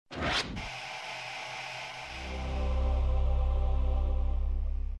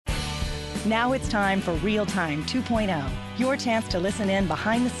Now it's time for Real Time 2.0, your chance to listen in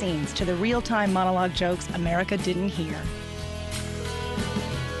behind the scenes to the real-time monologue jokes America didn't hear.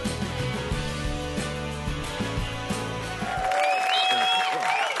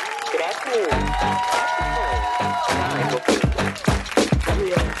 Good afternoon.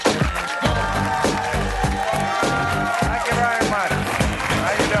 Thank you very much.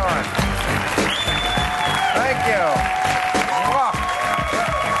 How you doing? Thank you. Mwah.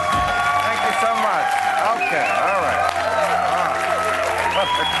 Thank you so much. Okay, all right. What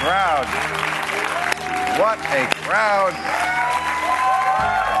a crowd. What a crowd.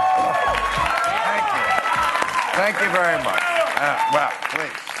 Thank you. Thank you very much. Well,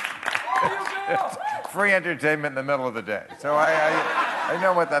 please. It's free entertainment in the middle of the day. So I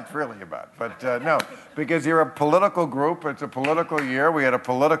know what that's really about. But no, because you're a political group. It's a political year. We had a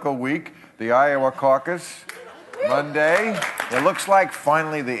political week, the Iowa caucus, Monday. It looks like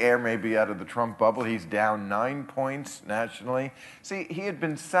finally the air may be out of the Trump bubble. He's down 9 points nationally. See, he had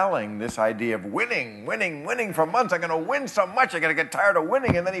been selling this idea of winning for months. I'm going to win so much, I'm going to get tired of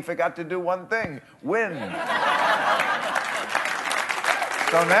winning. And then he forgot to do one thing, win.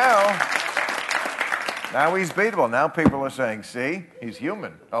 So now he's beatable. Now people are saying, see, he's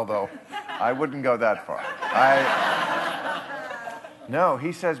human. Although I wouldn't go that far. No,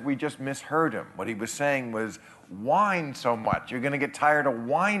 he says we just misheard him. What he was saying was, whine so much. You're going to get tired of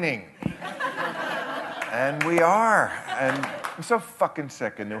whining. And we are. And I'm so fucking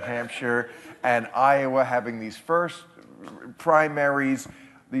sick of New Hampshire and Iowa having these first primaries,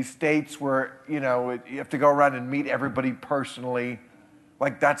 these states where, you have to go around and meet everybody personally.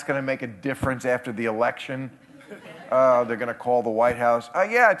 Like that's going to make a difference after the election. They're going to call the White House.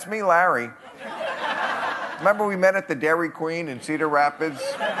 Yeah, it's me, Larry. Remember we met at the Dairy Queen in Cedar Rapids?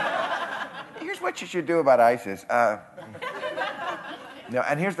 Here's what you should do about ISIS. No,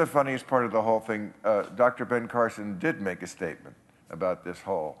 and here's the funniest part of the whole thing. Dr. Ben Carson did make a statement about this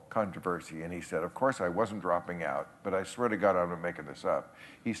whole controversy, and he said, of course I wasn't dropping out, but I swear to God I'm not making this up.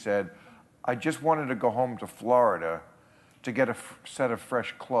 He said, I just wanted to go home to Florida to get a set of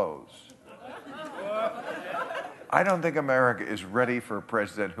fresh clothes. I don't think America is ready for a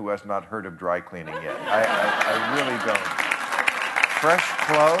president who has not heard of dry cleaning yet. I really don't. Fresh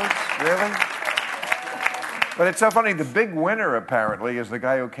clothes? Really? But it's so funny. The big winner, apparently, is the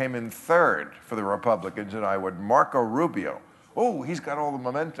guy who came in third for the Republicans in Iowa, Marco Rubio. Oh, he's got all the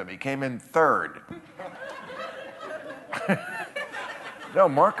momentum. He came in third. No,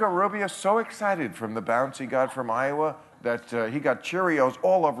 Marco Rubio's so excited from the bounce he got from Iowa that he got Cheerios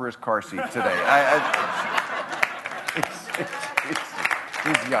all over his car seat today.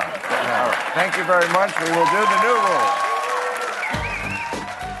 He's young. All right. Thank you very much. We will do the new rules.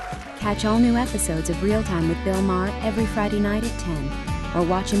 Catch all new episodes of Real Time with Bill Maher every Friday night at 10, or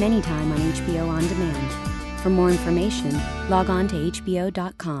watch him anytime on HBO On Demand. For more information, log on to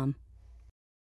HBO.com.